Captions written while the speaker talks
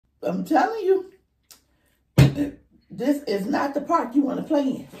I'm telling you, this is not the park you want to play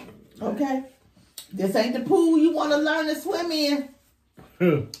in, okay? This ain't the pool you want to learn to swim in.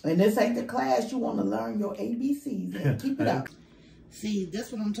 And this ain't the class you want to learn your ABCs in. Keep it up. See,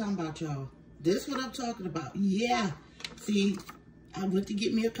 that's what I'm talking about, y'all. This what I'm talking about. Yeah. See, I went to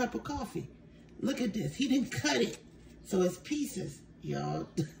get me a cup of coffee. Look at this. He didn't cut it. So it's pieces. Y'all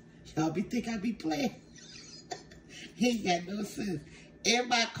be think I be playing. He ain't got no sense. In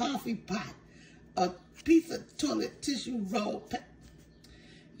my coffee pot, a piece of toilet tissue roll.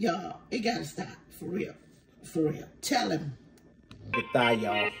 Y'all, it gotta stop. For real. For real. Tell him. Goodbye,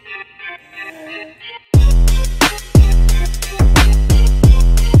 y'all.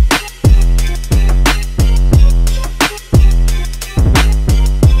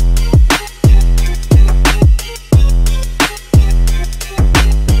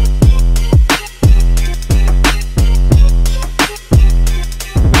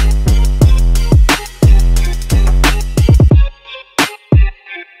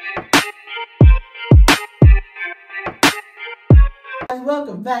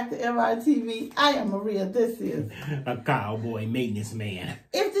 Welcome back to MRTV. I am Maria. This is a cowboy maintenance man.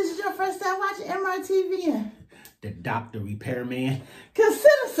 If this is your first time watching MRTV, the doctor repairman,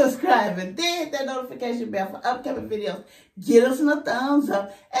 consider subscribing. Then hit that notification bell for upcoming videos. Give us a thumbs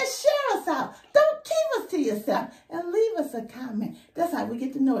up and share us out. Don't keep us to yourself and leave us a comment. That's how we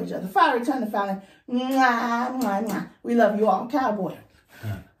get to know each other. Fire return to family. Mwah, mwah, mwah. We love you all, cowboy.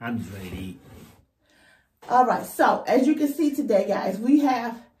 I'm just ready to eat. All right, so as you can see today, guys, we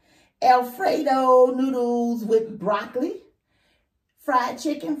have Alfredo noodles with broccoli, fried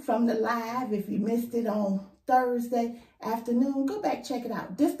chicken from the live. If you missed it on Thursday afternoon, go back, check it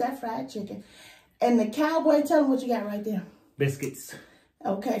out. This, that fried chicken. And the cowboy, tell them what you got right there. Biscuits.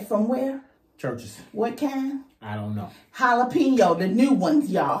 Okay, from where? Churches. What kind? I don't know. Jalapeno, the new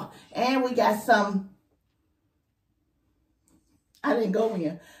ones, y'all. And we got some, I didn't go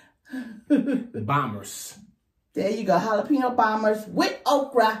in. Bombers. There you go. Jalapeno bombers with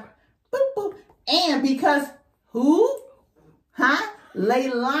okra. Boop, boop. And because who? Huh?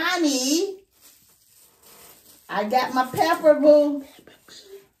 Leilani. I got my pepper, boo.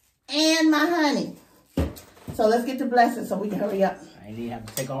 And my honey. So let's get to blessing so we can hurry up. I didn't even have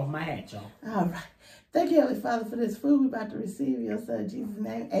to take off my hat, y'all. All right. Thank you, Heavenly Father, for this food we're about to receive in your son, Jesus'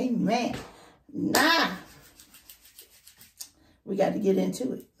 name. Amen. Nah. We got to get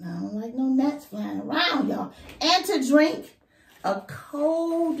into it. I don't like no gnats flying around, y'all. And to drink a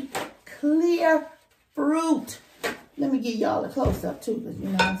cold, clear fruit. Let me give y'all a close-up, too, because you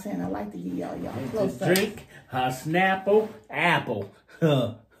know what I'm saying? I like to give y'all a close-up. Drink a Snapple apple.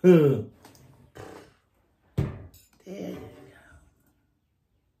 There you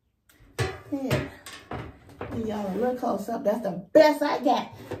go. Yeah. Give y'all a little close-up. That's the best I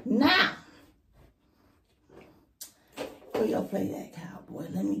got. Now. Y'all play that cowboy.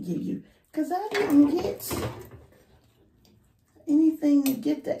 Let me give you, because I didn't get anything to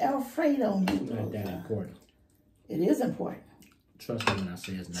get the Alfredo noodles. Not that important. It is important. Trust me when I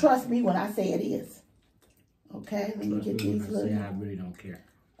say it's not. Trust me when I say it is. Okay, let me get these little. I really don't care.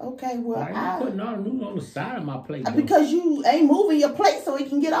 Okay, well, why are you putting all the noodles on the side of my plate? Because you ain't moving your plate so it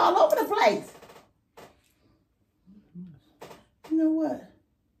can get all over the place. You know what?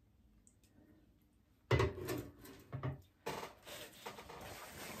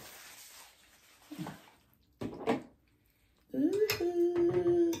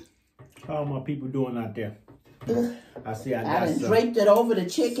 How are my people doing out there? I see I got some. Draped it over the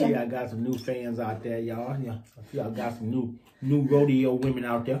chicken. See, I got some new fans out there, y'all. Yeah, I see I got some new rodeo women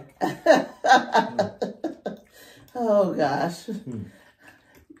out there. Oh gosh,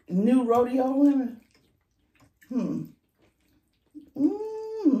 new rodeo women.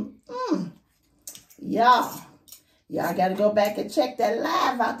 Y'all got to go back and check that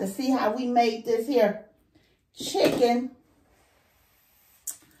live out to see how we made this here chicken.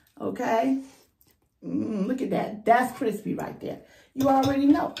 Okay. Look at that. That's crispy right there. You already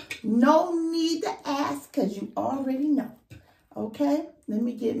know. No need to ask because you already know. Okay. Let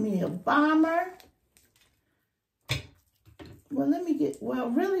me get me a bomber. Well,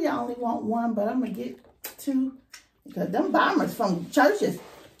 really I only want one, but I'm going to get two. Because them bombers from churches,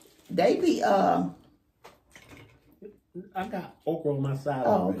 they be, I got okra on my side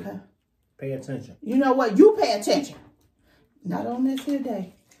already. Okay. Pay attention. You know what? You pay attention. Not on this here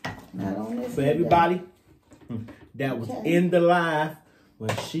day. Not on this For everybody that was in the live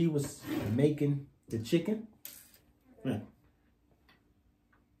when she was making the chicken. There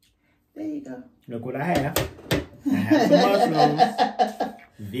you go. Look what I have. I have some mushrooms.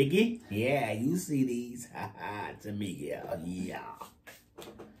 Vicky, yeah, you see these. Tamika, yeah.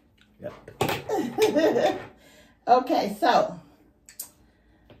 Yep. Okay, so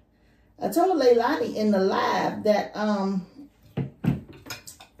I told Leilani in the live that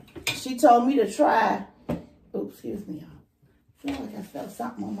she told me to try. Oops, excuse me, y'all. I feel like I felt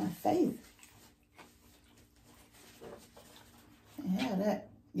something on my face. Yeah, that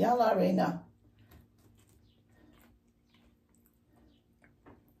y'all already know.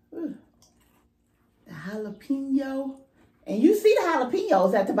 Ooh. The jalapeno, and you see the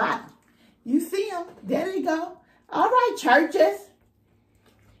jalapenos at the bottom. You see them? There they go. All right, churches.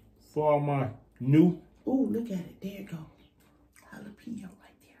 For all my new. Ooh, look at it. There you go. Jalapeno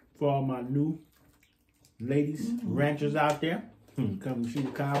right there. For all my new ladies, ranchers out there, come to see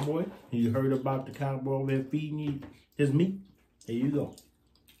the cowboy. You heard about the cowboy over there feeding you his meat. There you go.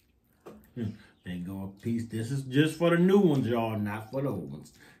 There you go a piece. This is just for the new ones, y'all, not for the old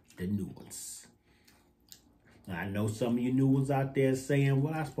ones. The new ones. I know some of you new ones out there saying,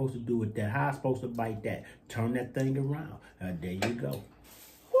 what am I supposed to do with that? How am I supposed to bite that? Turn that thing around. There you go.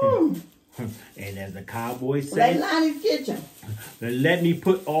 And as the cowboy says, Leilani's kitchen. Let me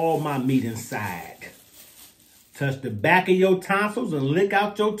put all my meat inside. Touch the back of your tonsils and lick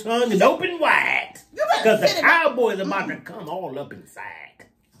out your tongue and open wide. Because the cowboy's about to come all up inside.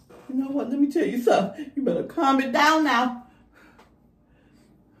 You know what? Let me tell you something. You better calm it down now.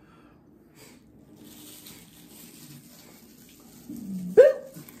 Boop.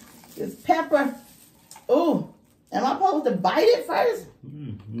 This pepper. Ooh. Am I supposed to bite it first?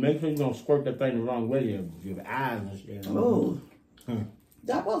 Make sure you don't squirt that thing the wrong way. Your eyes and shit. Ooh. Am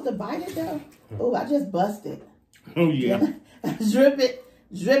I supposed to bite it though? Oh, I just busted. Oh yeah. Drip it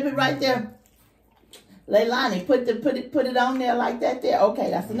right there. Leilani, put it on there like that there. Okay,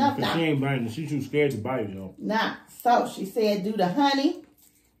 that's enough now. She ain't biting it. She's too scared to bite it, though. Nah. So she said do the honey.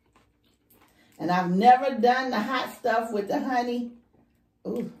 And I've never done the hot stuff with the honey.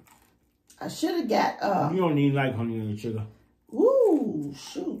 Ooh. I should have got you don't need like honey on your sugar. Ooh,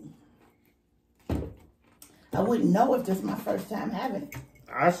 shoot. I wouldn't know if this is my first time having it.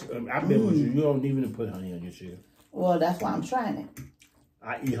 I bet with you don't even put honey on your sugar. Well, that's why I'm trying it.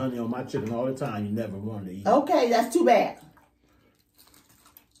 I eat honey on my chicken all the time. You never wanted to eat. Okay, that's too bad.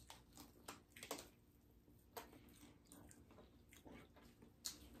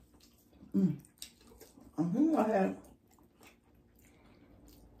 I think I have.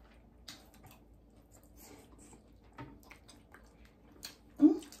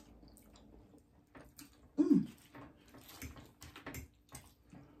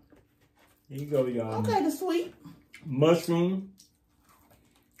 Here you go, y'all. Okay, the sweet. Mushroom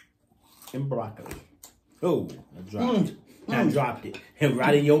and broccoli. Oh, I dropped it. I dropped it. And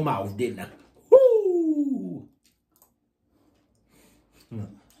right in your mouth, didn't I? Woo!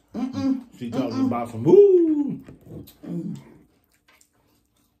 She talking about some woo.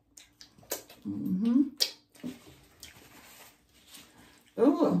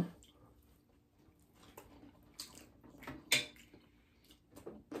 Ooh.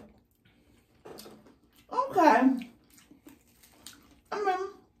 Okay. I mean,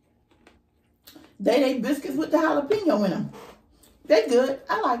 they biscuits with the jalapeno in them. They good.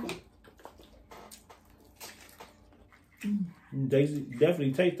 I like them. They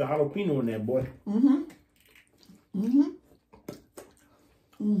definitely taste the jalapeno in that, boy.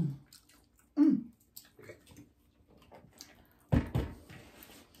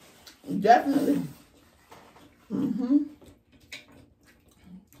 Definitely.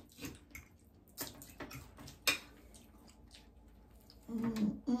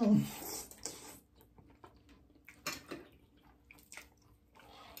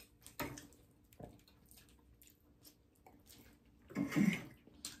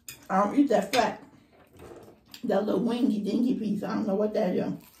 I don't eat that fat. That little wingy dingy piece. I don't know what that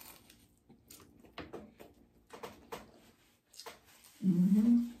is.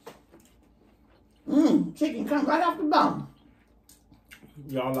 Chicken comes right off the bone.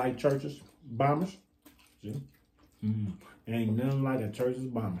 Y'all like churches bombers? See? Ain't nothing like a church's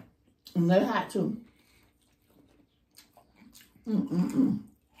bomber. And they're hot too.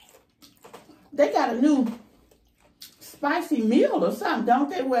 They got a new spicy meal or something, don't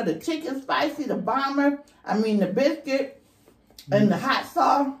they? Where the chicken spicy, the bomber, the biscuit, and the hot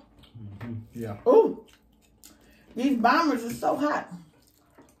sauce. Yeah. Ooh, these bombers are so hot,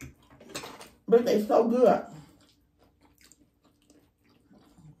 but they so good.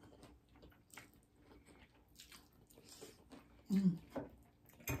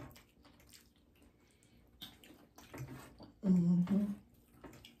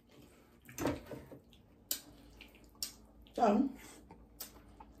 So,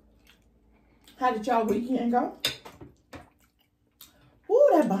 how did y'all weekend go? Ooh,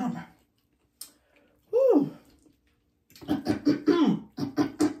 that bomb bomber. Whew.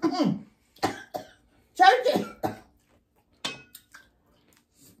 Church.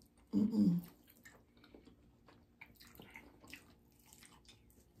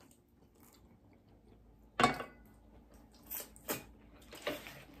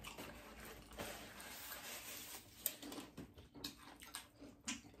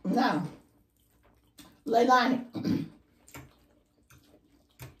 Now, Leilani,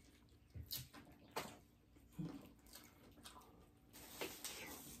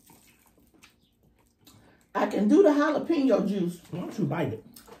 I can do the jalapeno juice. Why don't you bite it?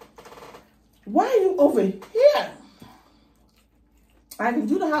 Why are you over here? I can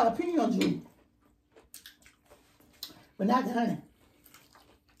do the jalapeno juice, but not the honey.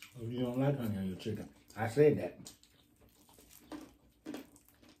 Oh, you don't like honey on your chicken. I said that.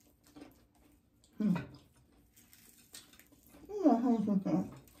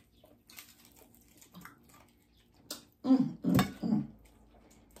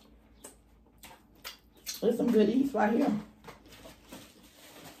 There's some good eats right here.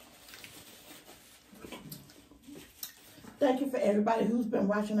 Thank you for everybody who's been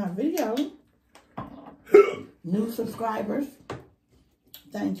watching our video. New subscribers.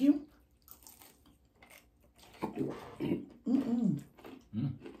 Thank you.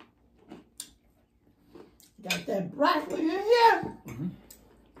 Got that broccoli in here.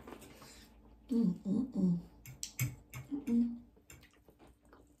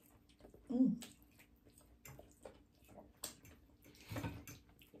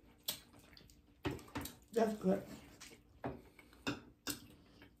 That's good.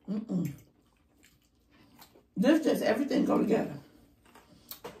 This just everything go together.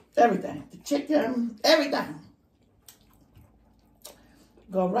 Everything. The chicken, everything.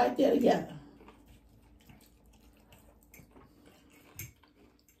 Go right there together.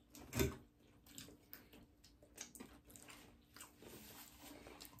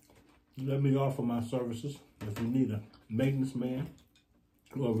 Let me offer my services if you need a maintenance man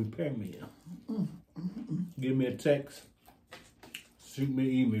or a repair man. Give me a text, shoot me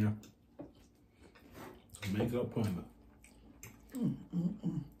an email, make an appointment.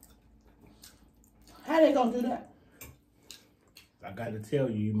 How they gonna do that? I got to tell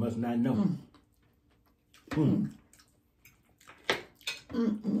you, you must not know.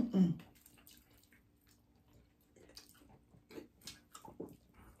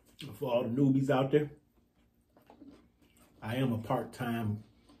 For all the newbies out there, I am a part-time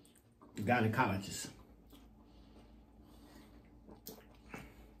gynecologist.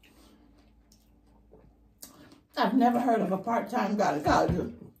 I've never heard of a part-time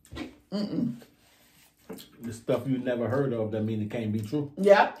gynecologist. The stuff you never heard of, that mean it can't be true.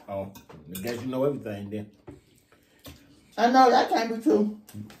 Yeah. Oh, I guess you know everything then. I know that can't be true.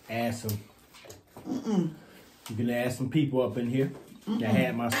 Ask them. You can ask some people up in here that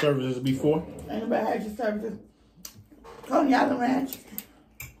had my services before. Ain't nobody had your services. Coney Island Ranch.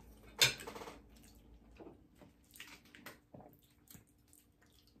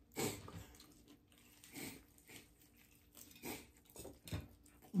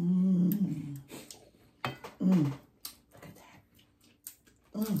 Look at that.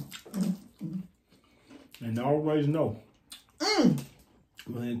 And always know,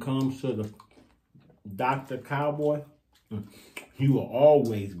 when it comes to the Dr. Cowboy, you will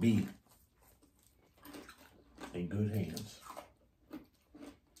always be in good hands.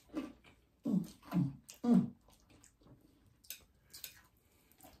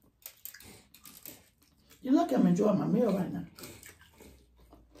 You look, I'm enjoying my meal right now.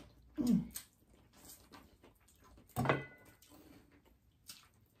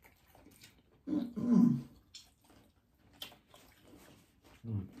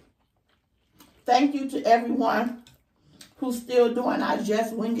 Thank you to everyone who's still doing our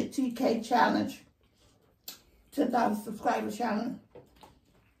Just Wing It TK challenge. 10,000 subscriber challenge.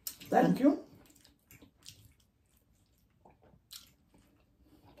 Thank you.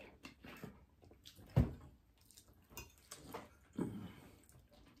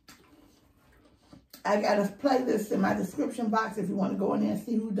 I got a playlist in my description box if you want to go in there and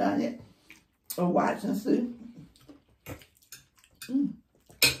see who done it or watch and see.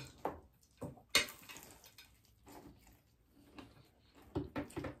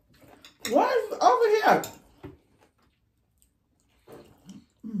 What is over here?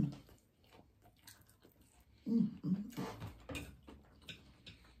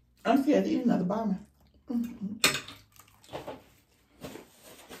 I'm scared to eat another bomber.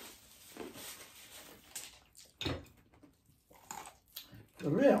 For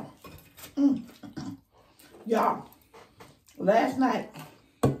real. Y'all, last night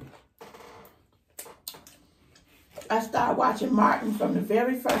I started watching Martin from the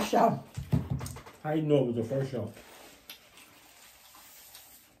very first show. How you know it was the first show?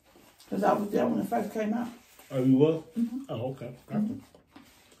 Because I was there when it first came out. Oh, you was? Oh, okay. Gotcha.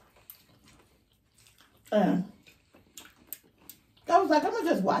 And I was like, I'm going to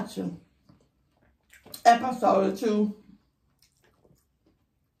just watch an episode or two.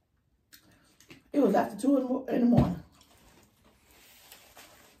 It was after 2 in the morning.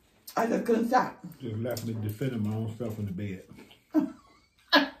 I just couldn't stop. Just left me defending my own stuff in the bed.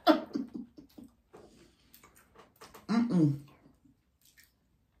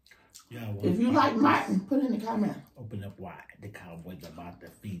 Yeah, if you like Martin, put in the comment. Open up wide. The Cowboys about to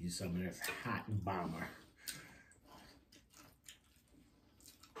feed you some of this hot bomber.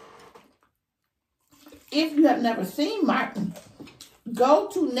 If you have never seen Martin, go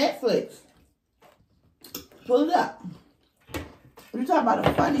to Netflix. Pull it up. We're talking about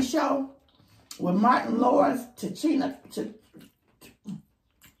a funny show with Martin Lawrence, Tachina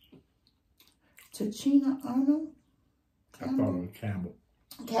Arnold? I thought it was Campbell.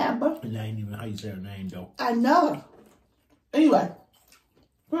 Campbell? And that ain't even how you say her name, though. I know. Anyway,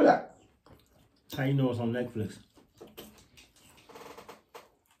 put it up. How you know it's on Netflix?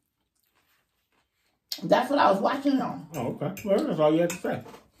 That's what I was watching it on. Oh, okay. Well, that's all you had to say.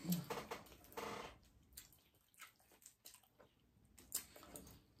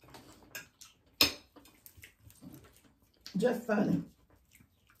 Just funny.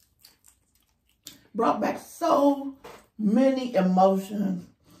 Brought back so many emotions.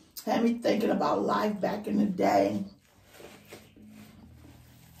 Had me thinking about life back in the day.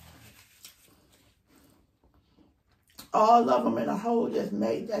 All of them in a whole just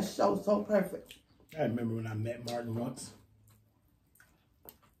made that show so perfect. I remember when I met Martin once.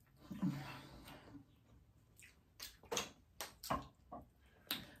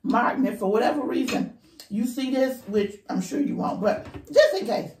 Martin, if for whatever reason you see this, which I'm sure you won't, but just in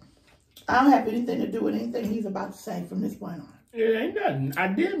case, I don't have anything to do with anything he's about to say from this point on. It ain't nothing. I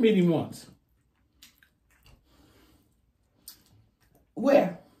did meet him once.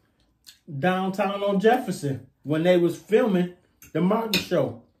 Where? Downtown on Jefferson, when they was filming the Martin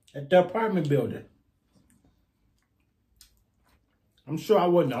show at the apartment building. I'm sure I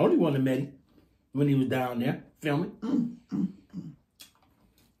wasn't the only one that met him when he was down there filming.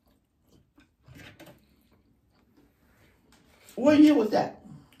 What year was that?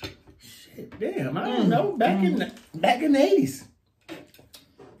 Shit, damn, I don't know. Back in the 80s.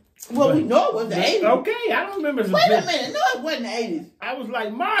 Well, But we know it was the 80s. Okay, I don't remember. Wait a minute. No, it wasn't the 80s. I was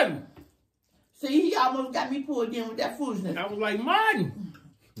like, Martin. See, he almost got me pulled in with that foolishness. I was like, Martin,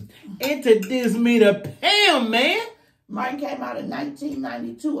 introduce me to Pam, man. Martin came out in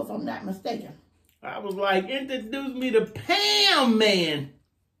 1992, if I'm not mistaken. I was like, introduce me to Pam, man.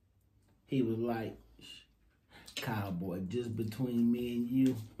 He was like, cowboy, just between me and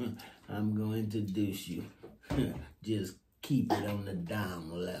you, I'm going to introduce you. Just keep it on the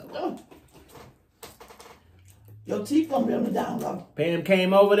down level. Oh. Your teeth gonna be on the down low. Pam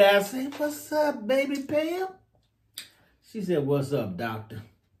came over there. I said, what's up, baby Pam? She said, what's up, doctor?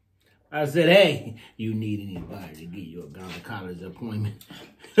 I said, hey, you need anybody to get you a gynecologist appointment?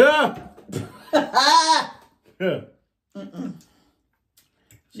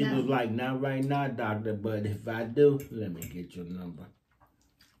 She was like, not right now, doctor, but if I do, let me get your number.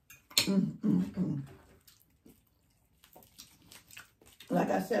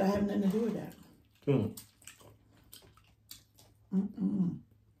 Like I said, I have nothing to do with that.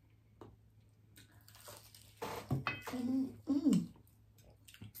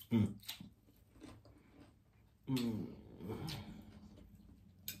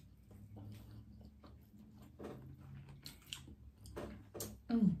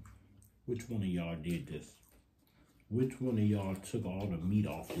 Which one of y'all did this? Which one of y'all took all the meat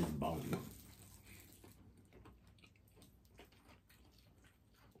off this bone?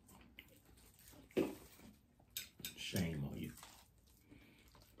 Shame on you.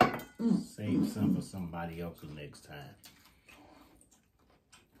 Save some for somebody else the next time.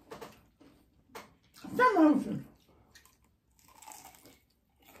 Some motion.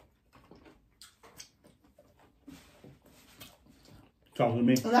 Talk to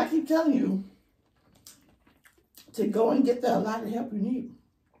me. And I keep telling you to go and get the lot of help you need.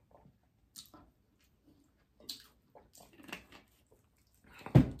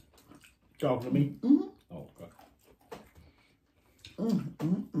 Talk to me. Oh, okay.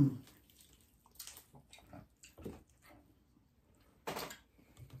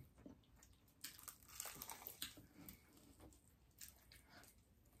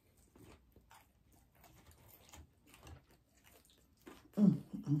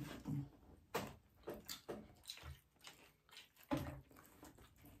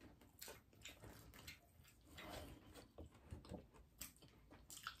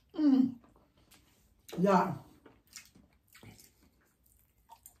 Y'all.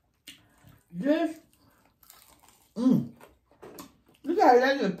 This. Look at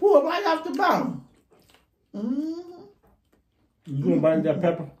that, just pull right off the bottom. You gonna bite that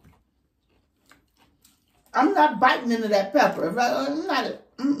pepper? I'm not biting into that pepper. I'm not.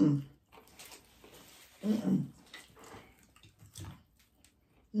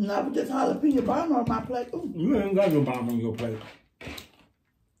 Not with this jalapeno bomb on my plate. Ooh. You ain't got no bomb on your plate.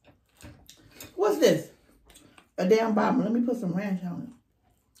 What's this? A damn bomb. Let me put some ranch on it.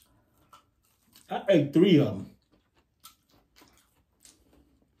 I ate 3 of them.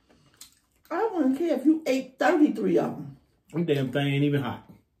 I wouldn't care if you ate 33 of them. That damn thing ain't even hot.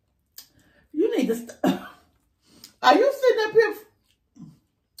 You need to Are you sitting up here?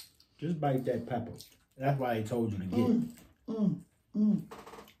 Just bite that pepper. That's why I told you to get it.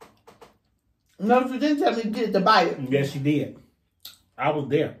 No, you didn't tell me to get it to bite it. Yes, you did. I was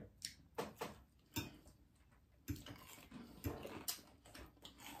there.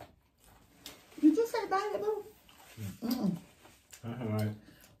 Did you say bite it, boo? All right.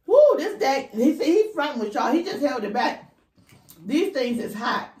 Woo, this day, he's front with y'all. He just held it back. These things is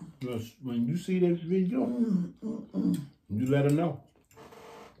hot. When you see this video, you let her know.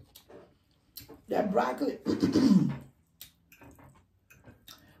 That broccoli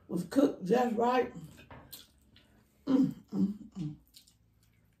was cooked just right.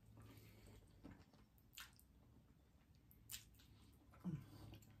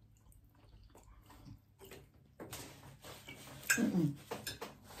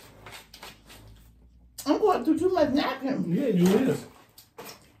 I'm going through too much napkin. Yeah, you is.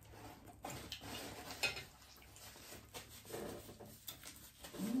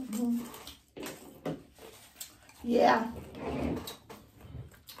 Yeah.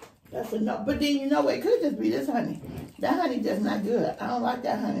 That's enough. But then you know what? It could just be this honey. That honey just not good. I don't like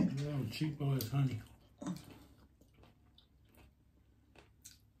that honey. Yeah, I'm cheap on this honey.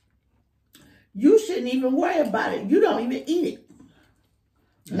 You shouldn't even worry about it. You don't even eat it.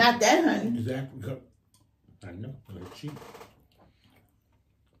 Not that honey. Exactly. I know. It's cheap.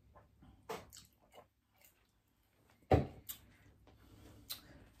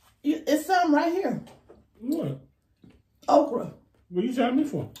 It's some right here. What? Okra. What you telling me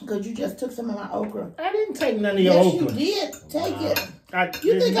for? Because you just took some of my okra. I didn't take none of your okra. Yes, you did. Take it.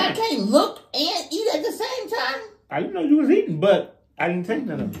 You think I can't look and eat at the same time? I didn't know you was eating, but I didn't take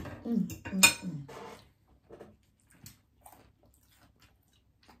none of it.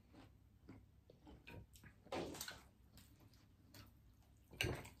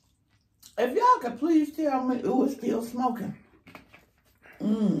 If y'all could please tell me, ooh, it's still smoking.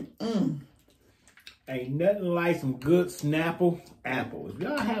 Ain't nothing like some good Snapple apple. If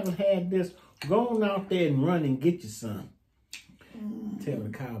y'all haven't had this, go on out there and run and get you some. Tell the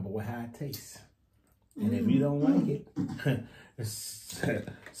cowboy how it tastes. And if you don't like it,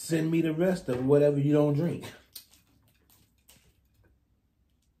 send me the rest of whatever you don't drink.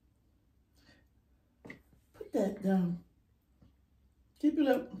 Put that down. Keep it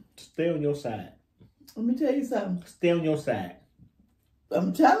up. Stay on your side. Let me tell you something. Stay on your side.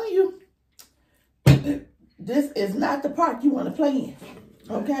 I'm telling you, this is not the park you want to play in,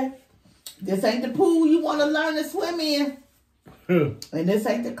 okay? This ain't the pool you want to learn to swim in. And this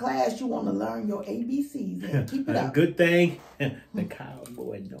ain't the class you want to learn your ABCs in. Keep it up. Good thing the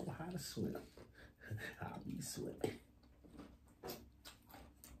cowboy know how to swim. I'll be swimming.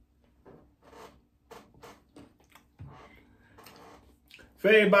 For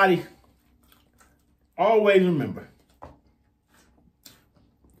everybody, always remember,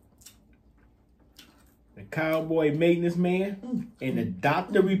 the cowboy maintenance man and the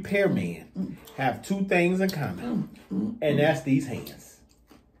doctor repairman have 2 things in common, and that's these hands.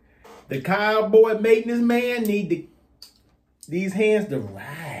 The cowboy maintenance man need these hands to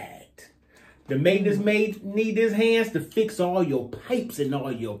ride. The maintenance man need his hands to fix all your pipes and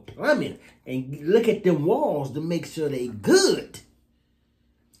all your plumbing and look at them walls to make sure they good.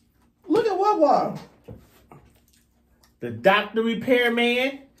 Look at what wall? The doctor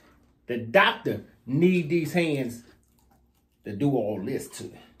repairman, the doctor need these hands to do all this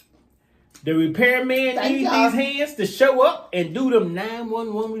too. The repairman need these hands to show up and do them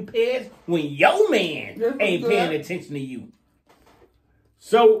 911 repairs when your man ain't paying attention to you.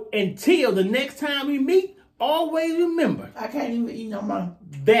 So until the next time we meet, always remember. I can't even eat no more.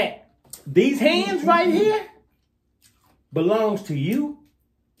 That these hands right here belongs to you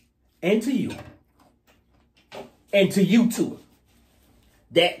and to you. And to you too.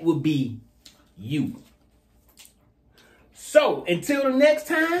 That would be you. So until the next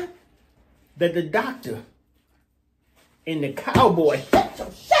time that the doctor and the cowboy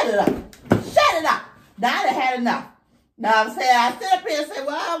Shut it up. Shut it up. Now I done had enough. Now I'm saying, I sit up here and say,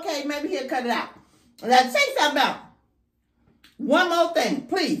 well, okay, maybe he'll cut it out. And I say something else. One more thing,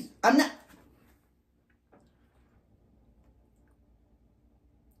 please. I'm not.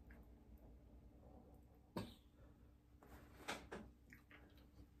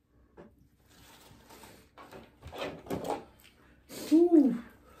 Ooh.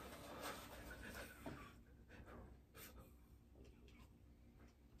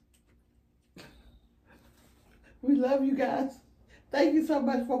 We love you guys. Thank you so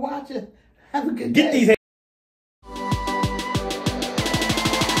much for watching. Have a good day.